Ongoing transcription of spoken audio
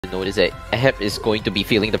notice that EHEP is going to be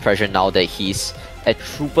feeling the pressure now that he's at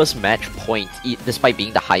trooperr's match point, despite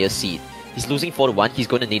being the higher seed. He's losing 4-1, he's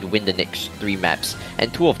going to need to win the next 3 maps,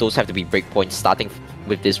 and 2 of those have to be breakpoints starting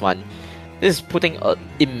with this one. This is putting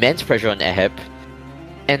immense pressure on EHEP,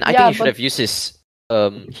 and I think he should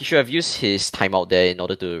have used his timeout there in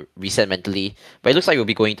order to reset mentally, but it looks like he'll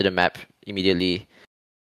be going to the map immediately.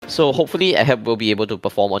 So hopefully EHEP will be able to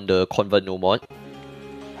perform on the Convert No Mod,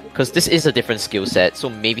 because this is a different skill set, so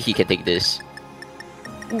maybe he can take this.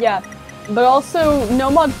 Yeah, but also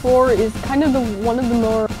No Mod 4 is kind of one of the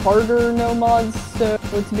more harder No Mods, so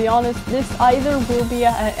to be honest, this either will be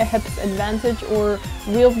EHEP's advantage or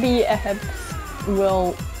will be EHEP's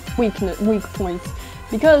weak points,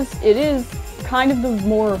 because it is kind of the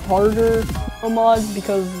more harder No Mods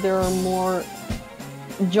because there are more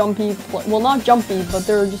jumpy, well not jumpy, but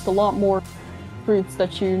there are just a lot more fruits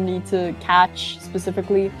that you need to catch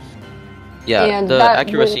specifically. Yeah, and the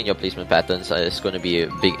accuracy in your placement patterns is going to be a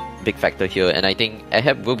big factor here, and I think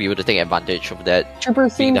EHEP will be able to take advantage of that. Trooper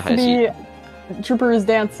seems to be... Trooper is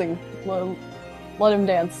dancing. Let him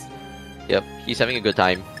dance. Yep, he's having a good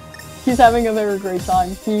time. He's having a very great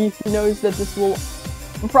time. He knows that this will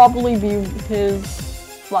probably be his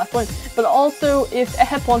last one. But also, if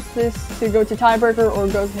EHEP wants this to go to tiebreaker or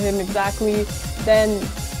go to him exactly, then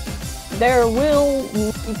there will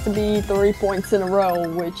need to be 3 points in a row,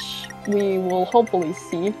 which we will hopefully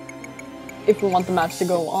see if we want the match to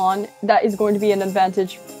go on. That is going to be an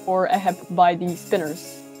advantage for EHEP by the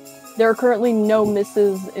spinners. There are currently no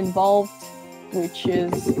misses involved, which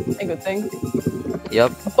is a good thing.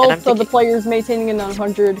 Yep. Both of the players maintaining an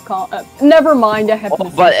 100 never mind, EHEP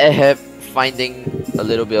misses. But EHEP finding a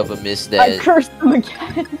little bit of a miss there. I cursed him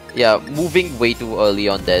again. Yeah, moving way too early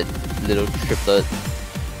on that little triplet.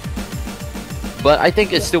 But I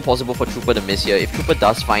think it's still possible for Trooper to miss here. If Trooper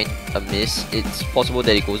does find a miss, it's possible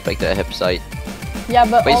that it goes back to EHEP side. Yeah,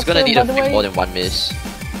 but he's gonna need more than 1 miss.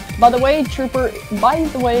 By the way, Trooper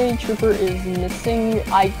is missing.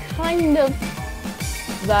 I kind of...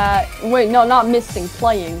 Wait, no, not missing,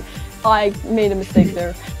 playing. I made a mistake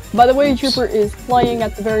there. By the way, Trooper is playing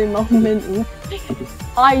at the very moment.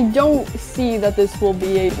 I don't see that this will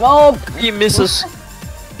be a... Oh! He misses!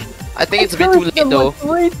 I think it's a bit too late though.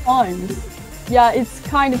 Like 3 times. Yeah, it's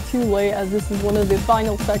kind of too late as this is one of the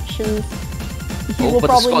final sections. But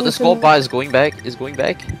the score bar is going back. It's going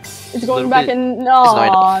back and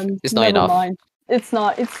no, it's not enough. Mind. It's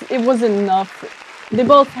not. It wasn't enough. They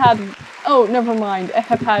both had. Oh, never mind.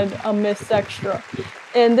 EHEP had a miss extra,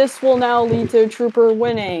 and this will now lead to Trooper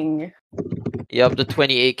winning. Yep, the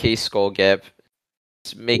 28k score gap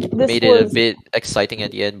made it a bit exciting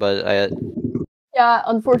at the end, but yeah,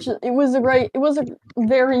 unfortunately, it was a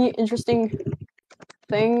very interesting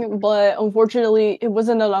thing, but unfortunately, it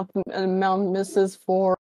wasn't enough amount of misses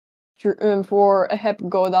for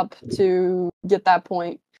EHEPGODAP to get that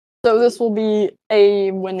point. So this will be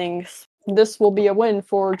a win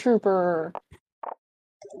for trooperr.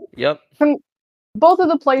 Yep. Both of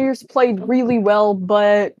the players played really well,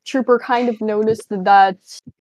 but trooperr kind of noticed that